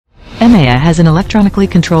Emeya has an electronically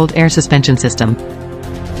controlled air suspension system.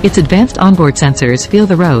 Its advanced onboard sensors feel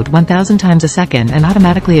the road 1,000 times a second and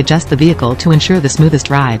automatically adjust the vehicle to ensure the smoothest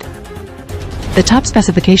ride. The top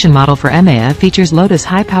specification model for Emeya features Lotus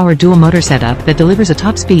high-power dual-motor setup that delivers a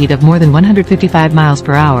top speed of more than 155 miles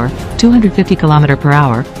per hour, 250 km per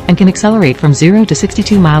hour, and can accelerate from 0 to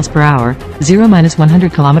 62 miles per hour,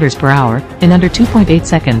 0-100 km per hour, in under 2.8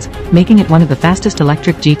 seconds, making it one of the fastest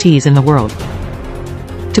electric GTs in the world.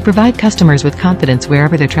 To provide customers with confidence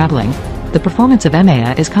wherever they're traveling, the performance of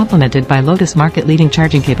Emeya is complemented by Lotus market-leading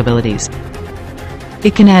charging capabilities.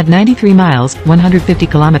 It can add 93 miles, 150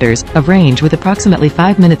 kilometers, of range with approximately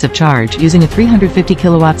 5 minutes of charge using a 350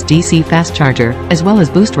 kilowatts DC fast charger, as well as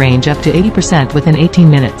boost range up to 80% within 18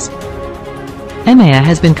 minutes. Emeya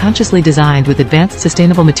has been consciously designed with advanced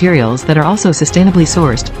sustainable materials that are also sustainably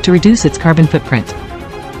sourced to reduce its carbon footprint.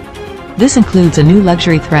 This includes a new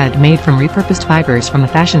luxury thread made from repurposed fibers from the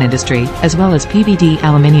fashion industry, as well as PVD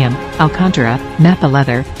aluminum, Alcantara, Nappa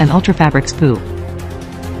leather, and Ultra Fabric spool.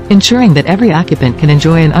 Ensuring that every occupant can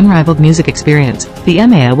enjoy an unrivaled music experience, the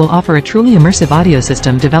Emeya will offer a truly immersive audio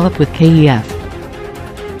system developed with KEF.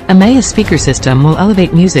 Emeya's speaker system will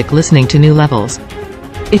elevate music listening to new levels.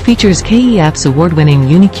 It features KEF's award-winning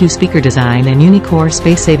UniQ speaker design and Unicore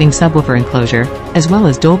space-saving subwoofer enclosure, as well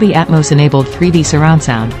as Dolby Atmos-enabled 3D surround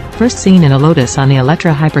sound, first seen in a Lotus on the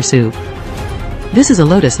Electra Hyper SUV. This is a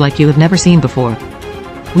Lotus like you have never seen before.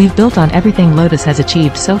 We've built on everything Lotus has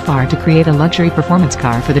achieved so far to create a luxury performance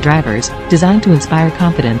car for the drivers, designed to inspire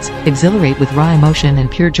confidence, exhilarate with raw emotion and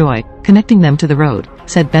pure joy, connecting them to the road,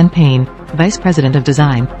 said Ben Payne, Vice President of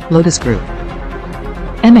Design, Lotus Group.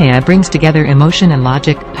 Emeya brings together emotion and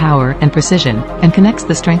logic, power and precision, and connects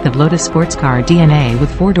the strength of Lotus sports car DNA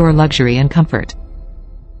with four-door luxury and comfort.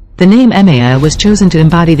 The name Emeya was chosen to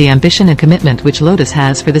embody the ambition and commitment which Lotus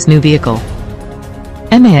has for this new vehicle.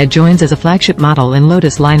 Emeya joins as a flagship model in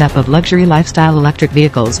Lotus' lineup of luxury lifestyle electric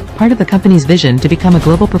vehicles, part of the company's vision to become a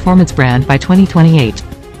global performance brand by 2028.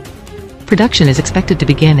 Production is expected to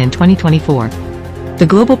begin in 2024. The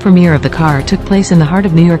global premiere of the car took place in the heart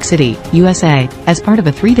of New York City, USA, as part of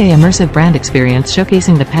a 3-day immersive brand experience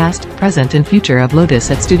showcasing the past, present and future of Lotus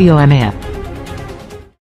at Studio Emeya.